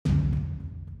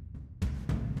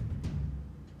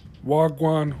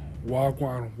Wagwan,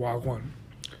 Wagwan, Wagwan.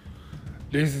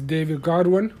 This is David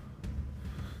Godwin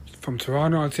from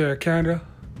Toronto, Ontario, Canada.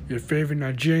 Your favorite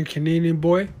Nigerian Canadian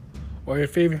boy or your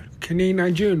favorite Canadian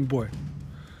Nigerian boy.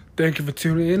 Thank you for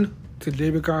tuning in to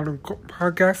David Godwin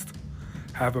Podcast.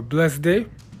 Have a blessed day.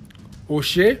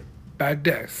 O'Shea,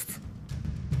 Badest.